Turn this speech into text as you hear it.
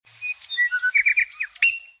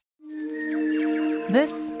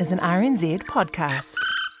This is an RNZ podcast.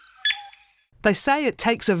 They say it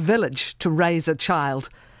takes a village to raise a child.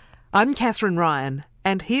 I'm Catherine Ryan,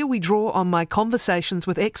 and here we draw on my conversations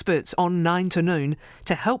with experts on 9 to Noon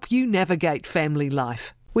to help you navigate family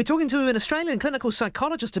life. We're talking to an Australian clinical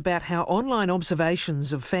psychologist about how online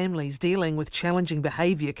observations of families dealing with challenging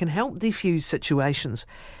behaviour can help defuse situations.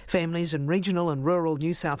 Families in regional and rural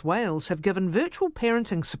New South Wales have been given virtual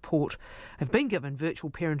parenting support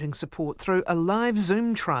through a live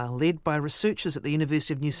Zoom trial led by researchers at the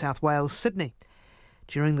University of New South Wales, Sydney.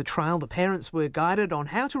 During the trial, the parents were guided on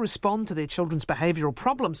how to respond to their children's behavioural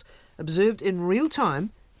problems observed in real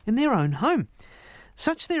time in their own home.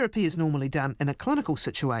 Such therapy is normally done in a clinical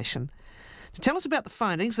situation. To tell us about the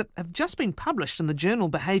findings that have just been published in the journal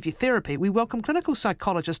Behaviour Therapy, we welcome clinical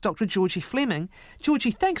psychologist Dr. Georgie Fleming. Georgie,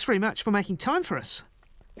 thanks very much for making time for us.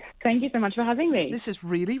 Thank you so much for having me. This is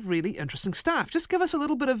really, really interesting stuff. Just give us a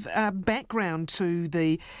little bit of background to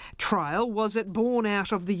the trial. Was it born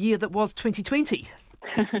out of the year that was 2020?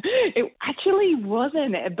 It actually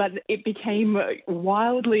wasn't, but it became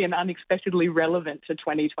wildly and unexpectedly relevant to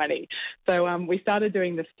 2020. So we started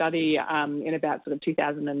doing the study in about sort of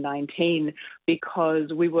 2019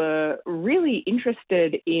 because we were really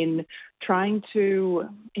interested in trying to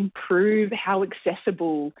improve how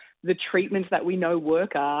accessible the treatments that we know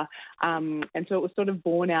work are. And so it was sort of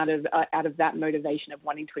born out of that motivation of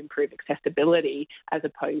wanting to improve accessibility as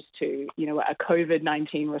opposed to, a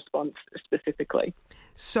COVID-19 response specifically.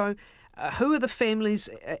 So who are the families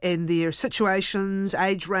and their situations,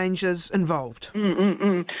 age ranges involved?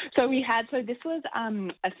 So this was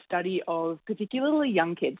a study of particularly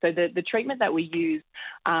young kids. So the treatment that we use,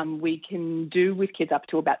 we can do with kids up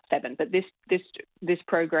to about 7. But this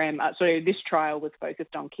program, this trial was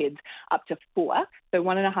focused on kids up to 4, so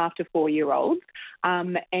 1.5 to 4-year-olds.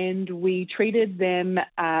 And we treated them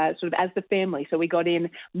sort of as the family. So we got in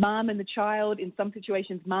mum and the child, in some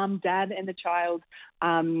situations mum, dad and the child,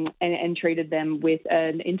 and treated them with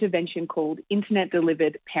an intervention called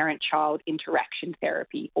Internet-Delivered Parent-Child Interaction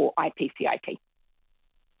Therapy, or IPCIT.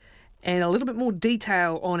 And a little bit more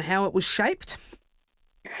detail on how it was shaped?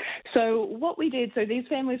 So what we did, these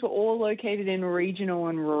families were all located in regional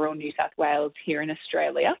and rural New South Wales here in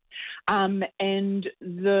Australia. And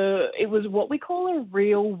it was what we call a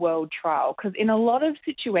real-world trial, because in a lot of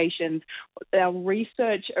situations, our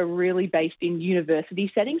research are really based in university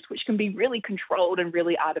settings, which can be really controlled and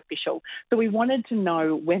really artificial. So we wanted to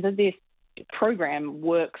know whether this program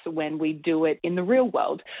works when we do it in the real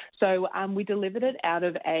world. So we delivered it out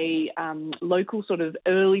of a local sort of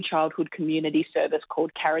early childhood community service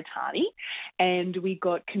called Karitani, and we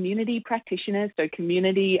got community practitioners, so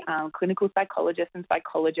community clinical psychologists and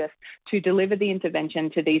psychologists, to deliver the intervention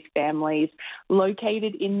to these families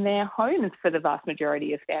located in their homes for the vast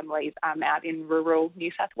majority of families out in rural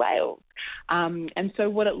New South Wales. And so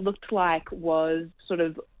what it looked like was sort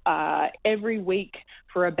of every week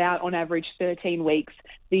for about, on average, 13 weeks,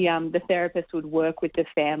 the therapist would work with the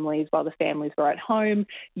families while the families were at home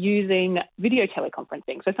using video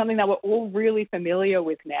teleconferencing. So something that we're all really familiar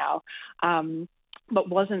with now, but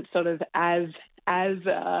wasn't sort of as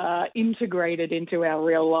integrated into our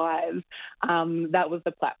real lives. That was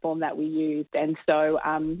the platform that we used. And so,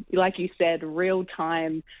 like you said,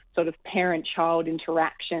 real-time sort of parent-child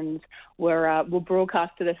interactions were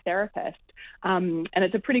broadcast to the therapist. And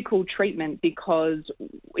it's a pretty cool treatment because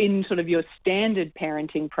in sort of your standard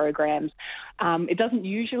parenting programs, it doesn't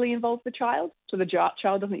usually involve the child. So the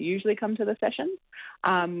child doesn't usually come to the sessions.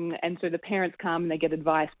 And so the parents come and they get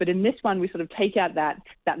advice. But in this one, we sort of take out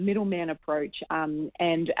that middleman approach. And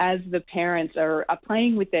as the parents are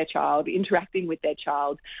playing with their child, interacting with their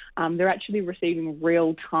child, they're actually receiving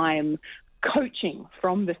real-time coaching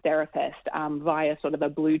from the therapist via sort of a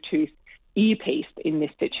Bluetooth earpiece in this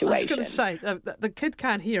situation. I was going to say, the kid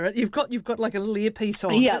can't hear it. You've got like a little earpiece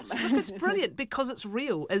on. Yeah. It's brilliant because it's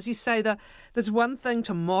real. As you say, there's one thing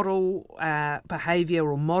to model behaviour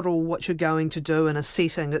or model what you're going to do in a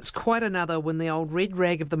setting. It's quite another when the old red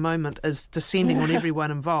rag of the moment is descending on everyone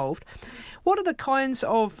involved. What are the kinds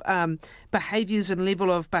of behaviours and level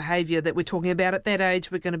of behaviour that we're talking about? At that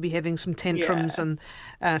age, we're going to be having some tantrums and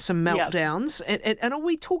some meltdowns. And are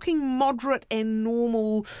we talking moderate and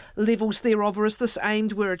normal levels thereof, or is this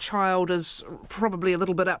aimed where a child is probably a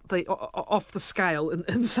little bit off the scale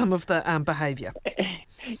in some of the behaviour?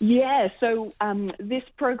 Yeah, so this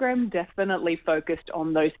program definitely focused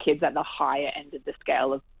on those kids at the higher end of the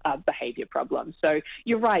scale of behaviour problems. So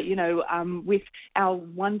you're right, with our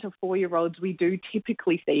 1 to 4 year olds, we do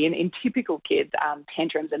typically see in typical kids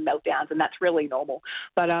tantrums and meltdowns, and that's really normal.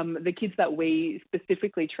 But the kids that we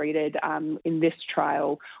specifically treated in this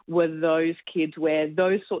trial were those kids where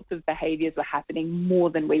those sorts of behaviours were happening more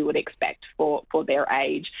than we would expect for their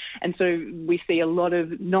age. And so we see a lot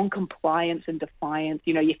of non-compliance and defiance,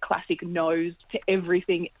 your classic no's to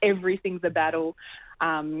everything, everything's a battle.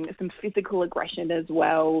 Some physical aggression as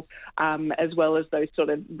well as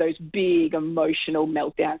those big emotional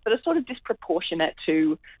meltdowns that are sort of disproportionate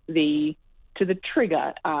to the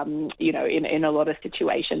trigger, in a lot of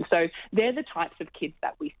situations. So they're the types of kids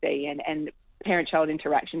that we see, and parent-child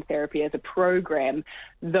interaction therapy as a program,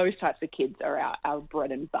 those types of kids are our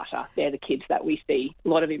bread and butter. They're the kids that we see a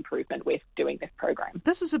lot of improvement with doing this program.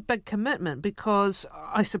 This is a big commitment because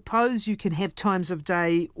I suppose you can have times of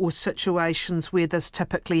day or situations where this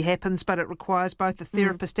typically happens, but it requires both the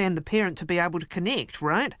therapist and the parent to be able to connect,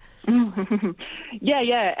 right?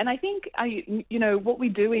 Yeah. And I think, what we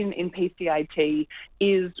do in PCIT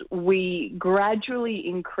is we gradually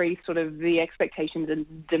increase sort of the expectations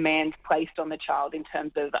and demands placed on the child in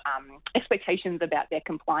terms of expectations about their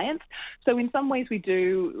compliance. So in some ways we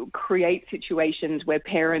do create situations where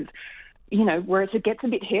parents, where it gets a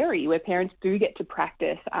bit hairy, where parents do get to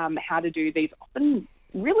practice how to do these often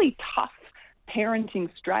really tough parenting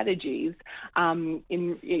strategies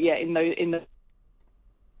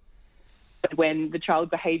when the child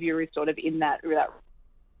behaviour is sort of in that.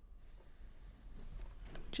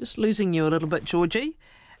 Just losing you a little bit, Georgie.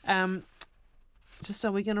 Just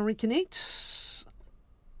are we going to reconnect?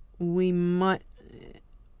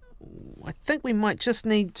 I think we might just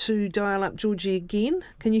need to dial up Georgie again.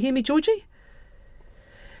 Can you hear me, Georgie?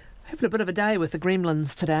 Having a bit of a day with the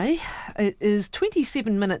gremlins today. It is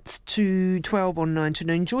 27 minutes to 12 on 9 to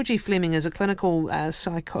noon. Georgie Fleming is a clinical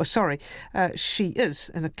she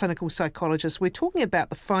is a clinical psychologist. We're talking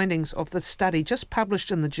about the findings of the study just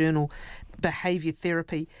published in the journal Behaviour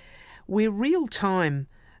Therapy, where real-time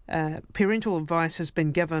parental advice has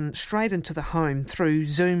been given straight into the home through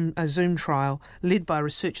a Zoom trial led by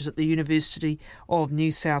researchers at the University of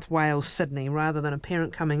New South Wales, Sydney. Rather than a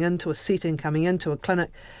parent coming into a setting, coming into a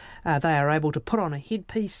clinic, they are able to put on a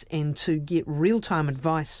headpiece and to get real-time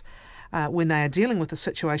advice when they are dealing with a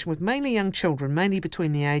situation with mainly young children, mainly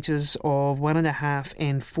between the ages of 1.5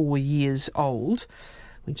 and 4 years old.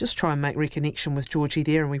 We just try and make reconnection with Georgie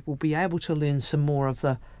there, and we will be able to learn some more of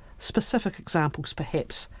the specific examples,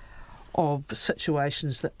 perhaps, of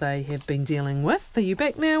situations that they have been dealing with. Are you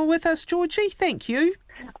back now with us, Georgie? Thank you.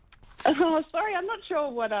 Oh, sorry, I'm not sure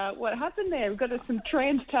what happened there. We've got some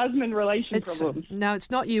trans-Tasman relation problems. No, it's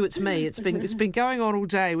not you, it's me. It's been going on all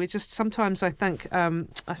day. We're just sometimes I think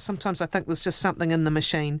there's just something in the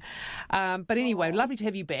machine. But anyway, lovely to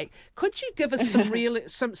have you back. Could you give us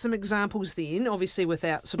some examples then? Obviously,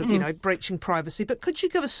 without sort of breaching privacy, but could you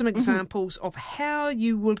give us some examples of how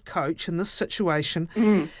you would coach in this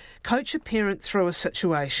situation? Coach a parent through a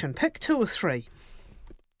situation. Pick 2 or 3.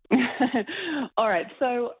 All right.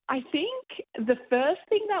 So I think the first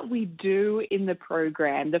thing that we do in the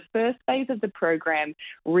program, the first phase of the program,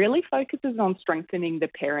 really focuses on strengthening the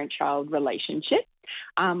parent-child relationship.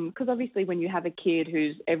 Because obviously when you have a kid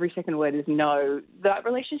whose every second word is no, that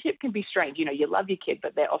relationship can be strained. You love your kid,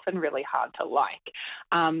 but they're often really hard to like.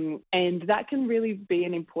 And that can really be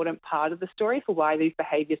an important part of the story for why these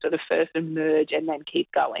behaviours sort of first emerge and then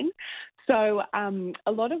keep going. So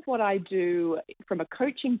a lot of what I do from a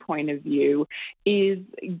coaching point of view is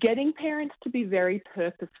getting parents to be very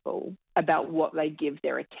purposeful about what they give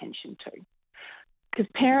their attention to. Because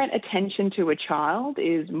parent attention to a child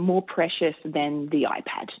is more precious than the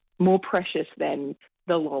iPad, more precious than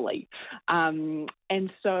the lolly. And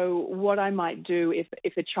so what I might do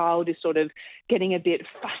if a child is sort of getting a bit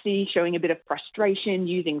fussy, showing a bit of frustration,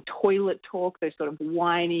 using toilet talk, those sort of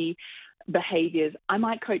whiny behaviours, I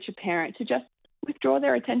might coach a parent to just withdraw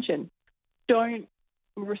their attention. Don't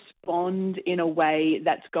respond in a way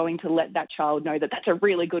that's going to let that child know that that's a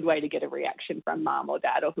really good way to get a reaction from mum or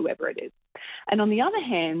dad or whoever it is. And on the other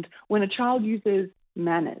hand, when a child uses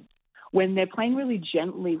manners, when they're playing really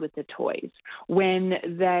gently with the toys, when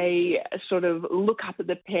they sort of look up at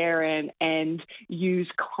the parent and use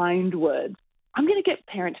kind words, I'm going to get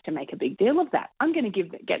parents to make a big deal of that. I'm going to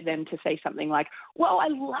get them to say something like, well, I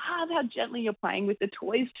love how gently you're playing with the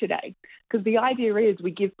toys today. Because the idea is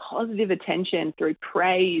we give positive attention through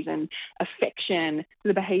praise and affection to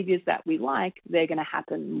the behaviours that we like, they're going to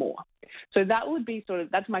happen more. So that would be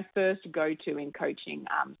that's my first go-to in coaching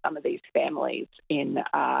some of these families in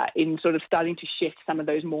sort of starting to shift some of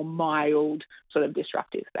those more mild sort of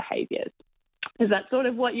disruptive behaviours. Is that sort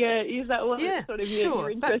of what you're, is that what Yeah, sort of sure. you're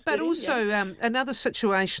interested But in? also Yeah. another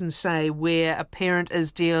situation, say, where a parent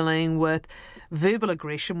is dealing with verbal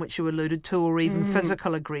aggression, which you alluded to, or even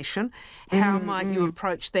physical aggression, how might you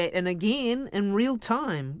approach that? And again, in real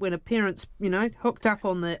time, when a parent's, hooked up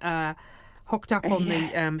on the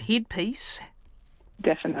headpiece.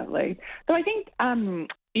 Definitely. So I think,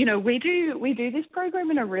 we do this program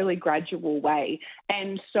in a really gradual way.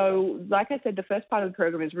 And so, like I said, the first part of the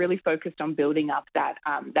program is really focused on building up that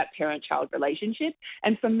parent-child relationship.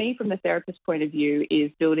 And for me, from the therapist's point of view, is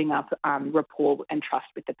building up rapport and trust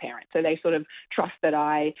with the parent. So they sort of trust that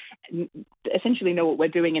I essentially know what we're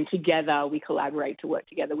doing, and together we collaborate to work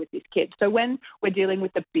together with this kid. So when we're dealing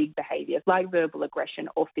with the big behaviours like verbal aggression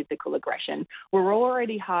or physical aggression, we're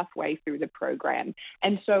already halfway through the program.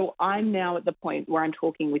 And so I'm now at the point where I'm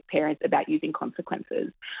talking with parents about using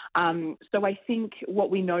consequences. So I think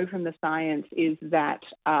what we know from the science is that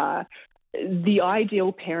the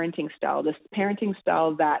ideal parenting style, this parenting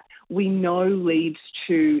style that we know leads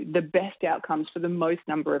to the best outcomes for the most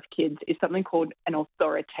number of kids, is something called an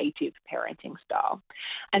authoritative parenting style.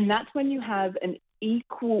 And that's when you have an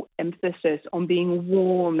equal emphasis on being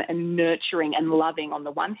warm and nurturing and loving on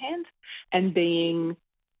the one hand, and being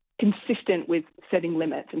consistent with setting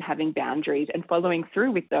limits and having boundaries and following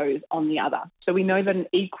through with those on the other. So we know that an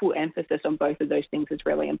equal emphasis on both of those things is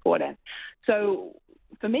really important. So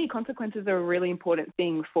for me, consequences are a really important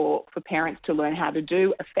thing for parents to learn how to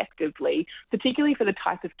do effectively, particularly for the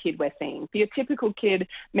type of kid we're seeing. For your typical kid,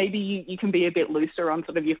 maybe you can be a bit looser on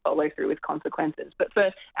sort of your follow through with consequences. But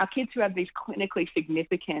for our kids who have these clinically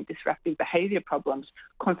significant disruptive behaviour problems,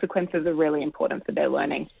 consequences are really important for their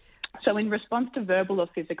learning. So in response to verbal or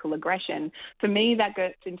physical aggression, for me, that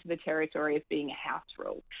gets into the territory of being a house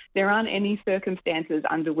rule. There aren't any circumstances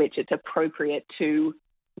under which it's appropriate to,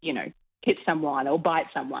 hit someone or bite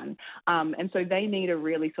someone. And so they need a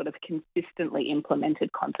really sort of consistently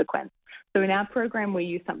implemented consequence. So in our program, we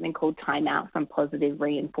use something called timeouts and positive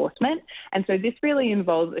reinforcement. And so this really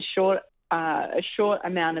involves a short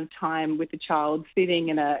amount of time with the child sitting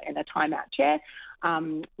in a timeout chair,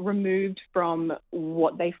 removed from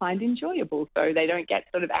what they find enjoyable. So they don't get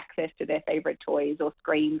sort of access to their favourite toys or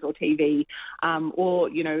screens or TV, or,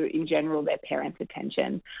 in general, their parents'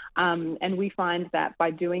 attention. And we find that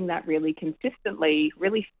by doing that really consistently,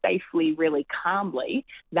 really safely, really calmly,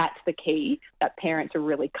 that's the key, that parents are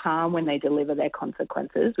really calm when they deliver their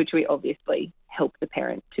consequences, which we obviously help the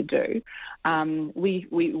parent to do.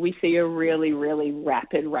 We see a really, really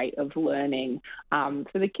rapid rate of learning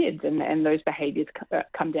for the kids, and those behaviours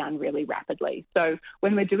come down really rapidly. So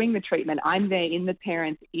when we're doing the treatment, I'm there in the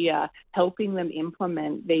parent's ear, helping them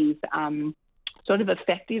implement these sort of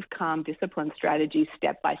effective, calm discipline strategies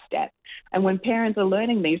step by step. And when parents are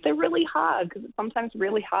learning these, they're really hard, because it's sometimes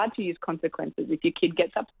really hard to use consequences. If your kid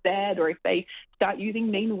gets upset, or if they start using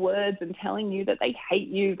mean words and telling you that they hate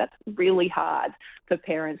you, that's really hard for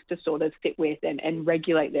parents to sort of sit with and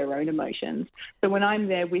regulate their own emotions. So when I'm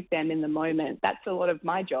there with them in the moment, that's a lot of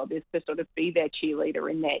my job, is to sort of be their cheerleader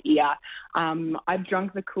in their ear. I've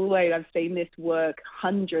drunk the Kool-Aid. I've seen this work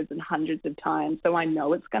hundreds and hundreds of times, so I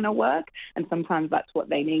know it's going to work. And sometimes that's what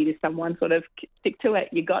they need, is someone sort of stick to it.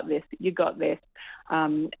 You got this. You got this.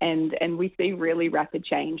 And we see really rapid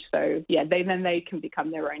change. So, yeah, they can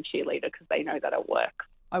become their own cheerleader because they know that it works.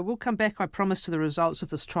 I will come back, I promise, to the results of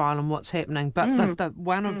this trial and what's happening. But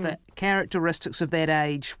one of the characteristics of that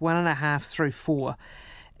age, 1.5 through 4,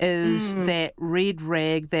 is that red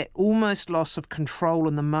rag, that almost loss of control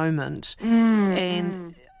in the moment.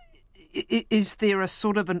 And is there a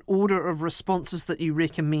sort of an order of responses that you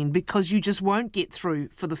recommend? Because you just won't get through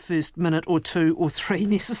for the first minute or 2 or 3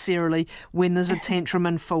 necessarily when there's a tantrum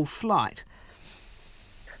in full flight.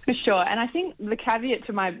 For sure. And I think the caveat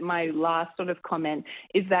to my last sort of comment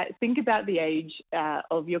is that think about the age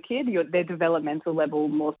of your kid, their developmental level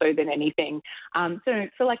more so than anything. So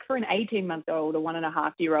for an 18-month-old or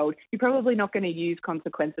 1.5-year-old, you're probably not going to use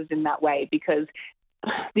consequences in that way, because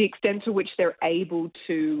the extent to which they're able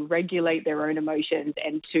to regulate their own emotions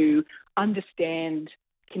and to understand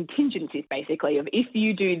contingencies, basically, of if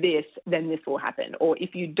you do this, then this will happen, or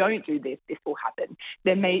if you don't do this, this will happen.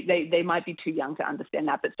 They might be too young to understand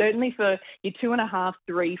that, but certainly for your 2.5,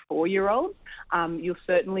 3, 4-year-olds, you'll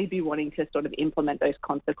certainly be wanting to sort of implement those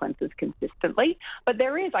consequences consistently. But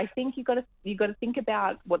I think you've got to think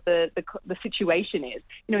about what the situation is.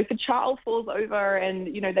 If a child falls over and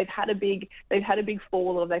they've had a big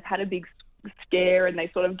fall, or they've had a big scare and they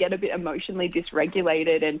sort of get a bit emotionally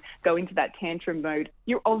dysregulated and go into that tantrum mode,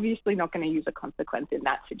 you're obviously not going to use a consequence in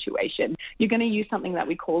that situation. You're going to use something that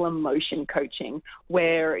we call emotion coaching,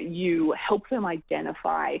 where you help them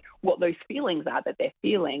identify what those feelings are that they're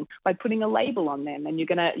feeling by putting a label on them, and you're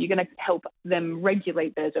gonna help them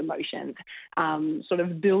regulate those emotions, sort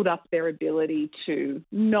of build up their ability to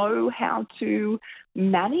know how to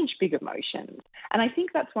manage big emotions. And I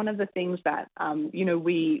think that's one of the things that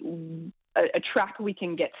a trap we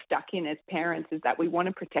can get stuck in as parents is that we want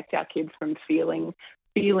to protect our kids from feelings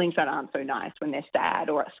that aren't so nice when they're sad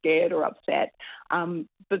or scared or upset.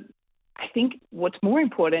 But I think what's more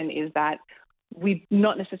important is that we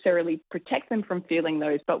not necessarily protect them from feeling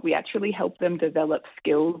those, but we actually help them develop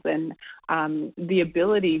skills and the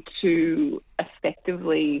ability to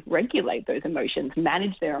effectively regulate those emotions,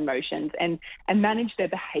 manage their emotions, and manage their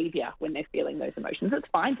behaviour when they're feeling those emotions. It's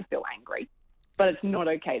fine to feel angry, but it's not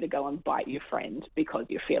okay to go and bite your friend because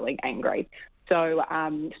you're feeling angry. So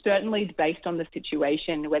certainly based on the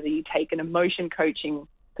situation, whether you take an emotion coaching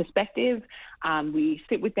perspective, we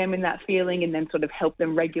sit with them in that feeling and then sort of help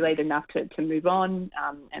them regulate enough to move on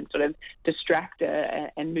and sort of distract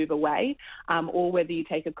and move away, or whether you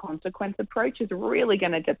take a consequence approach is really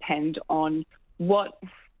going to depend on what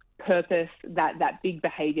purpose that big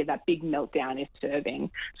behaviour, that big meltdown is serving.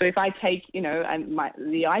 So if I take, the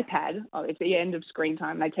iPad, it's the end of screen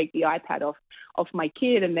time, and I take the iPad off my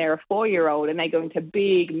kid and they're a 4-year-old and they go into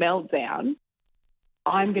big meltdown,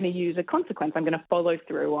 I'm going to use a consequence. I'm going to follow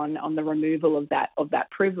through on the removal of that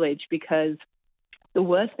privilege, because the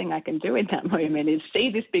worst thing I can do in that moment is see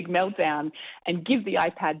this big meltdown and give the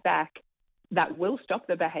iPad back. That will stop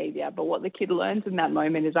the behaviour. But what the kid learns in that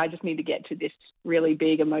moment is I just need to get to this really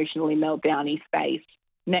big emotionally meltdowny space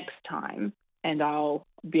next time, and I'll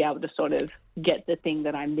be able to sort of get the thing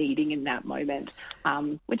that I'm needing in that moment,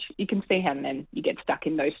 which you can see how then you get stuck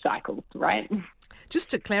in those cycles, right? Just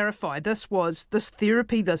to clarify, this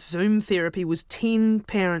Zoom therapy was 10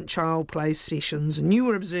 parent-child play sessions, and you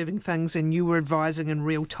were observing things and you were advising in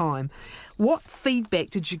real time. What feedback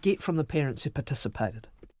did you get from the parents who participated?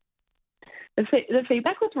 The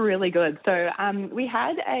feedback was really good. So we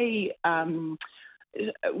had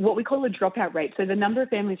what we call a dropout rate. So the number of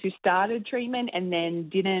families who started treatment and then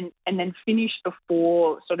finished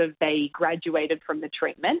before sort of they graduated from the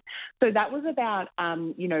treatment. So that was about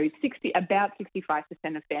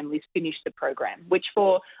 65% of families finished the program, which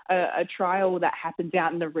for a trial that happens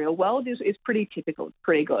out in the real world is pretty typical. It's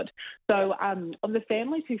pretty good. So of the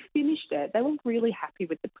families who finished it, they were really happy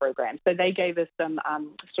with the program. So they gave us some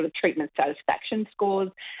sort of treatment satisfaction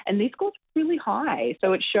scores, and these scores were really high.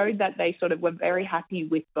 So it showed that they sort of were very happy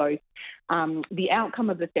with both the outcome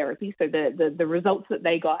of the therapy, so the results that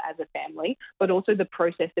they got as a family, but also the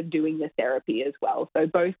process of doing the therapy as well. So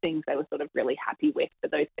both things they were sort of really happy with for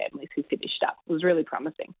those families who finished up. It was really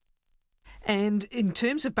promising. And in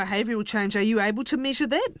terms of behavioural change, are you able to measure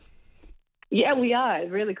that? Yeah, we are.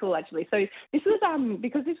 Really cool, actually. So this was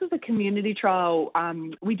because this was a community trial,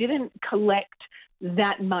 we didn't collect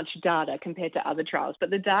that much data compared to other trials,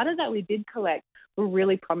 but the data that we did collect were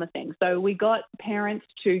really promising. So we got parents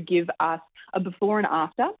to give us a before and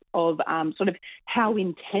after of sort of how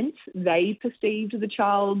intense they perceived the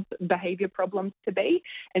child's behaviour problems to be,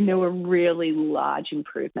 and there were really large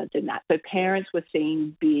improvements in that. So parents were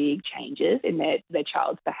seeing big changes in their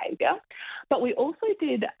child's behaviour. But we also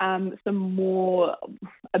did some more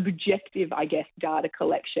objective, I guess, data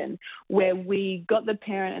collection, where we got the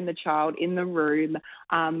parent and the child in the room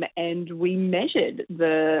and we measured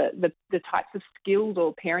the types of skills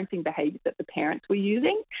or parenting behaviours that the parents were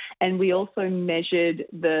using, and we also measured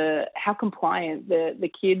how compliant the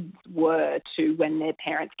kids were to when their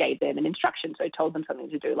parents gave them an instruction, so told them something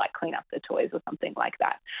to do like clean up their toys or something like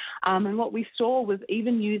that. And what we saw was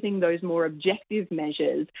even using those more objective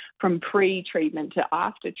measures from pre-treatment to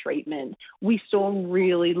after treatment, we saw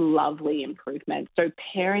really lovely improvements. So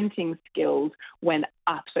parenting skills went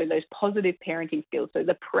up, so those positive parenting skills, so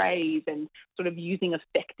the praise and sort of using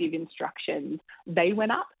effective instructions, they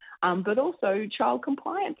went up. But also child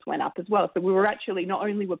compliance went up as well. So we were actually, not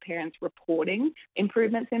only were parents reporting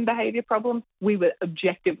improvements in behaviour problems, we were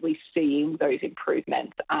objectively seeing those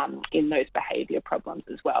improvements in those behaviour problems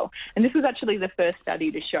as well. And this was actually the first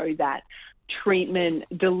study to show that treatment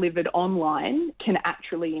delivered online can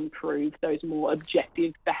actually improve those more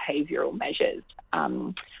objective behavioural measures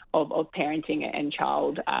of parenting and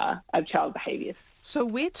child behaviours. So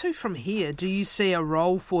where to from here? Do you see a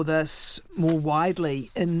role for this more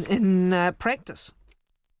widely in practice?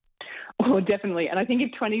 Oh, definitely. And I think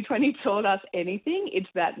if 2020 taught us anything, it's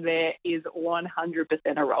that there is 100%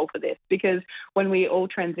 a role for this. Because when we all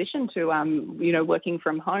transitioned to, working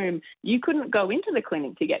from home, you couldn't go into the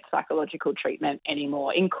clinic to get psychological treatment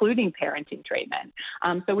anymore, including parenting treatment.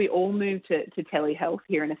 So we all moved to telehealth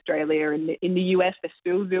here in Australia. In the US, they're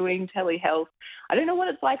still doing telehealth. I don't know what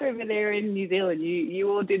it's like over there in New Zealand.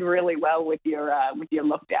 You all did really well with your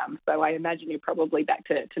lockdown. So I imagine you're probably back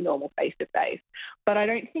to normal face-to-face. But I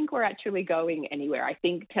don't think we're actually going anywhere. I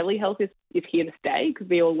think telehealth is here to stay because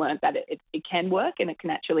we all learned that it can work and it can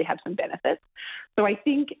actually have some benefits. So I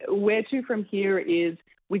think where to from here is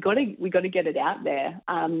we got to get it out there.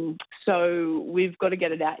 So we've got to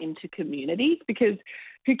get it out into communities because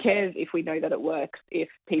who cares if we know that it works if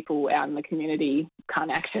people out in the community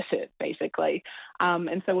can't access it, basically.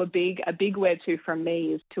 And so a big where to from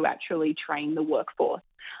me is to actually train the workforce.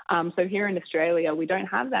 So here in Australia, we don't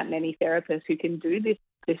have that many therapists who can do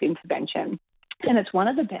this intervention. And it's one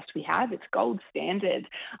of the best we have. It's gold standard.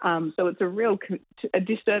 So it's a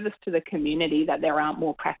disservice to the community that there aren't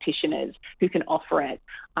more practitioners who can offer it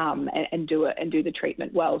and do the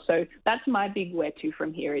treatment well. So that's my big where to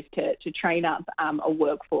from here is to train up a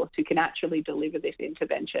workforce who can actually deliver this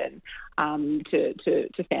intervention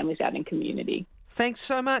to families out in community. Thanks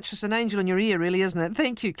so much. It's an angel in your ear, really, isn't it?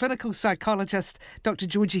 Thank you. Clinical psychologist Dr.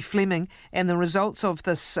 Georgie Fleming, and the results of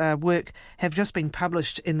this work have just been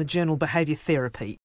published in the journal Behaviour Therapy.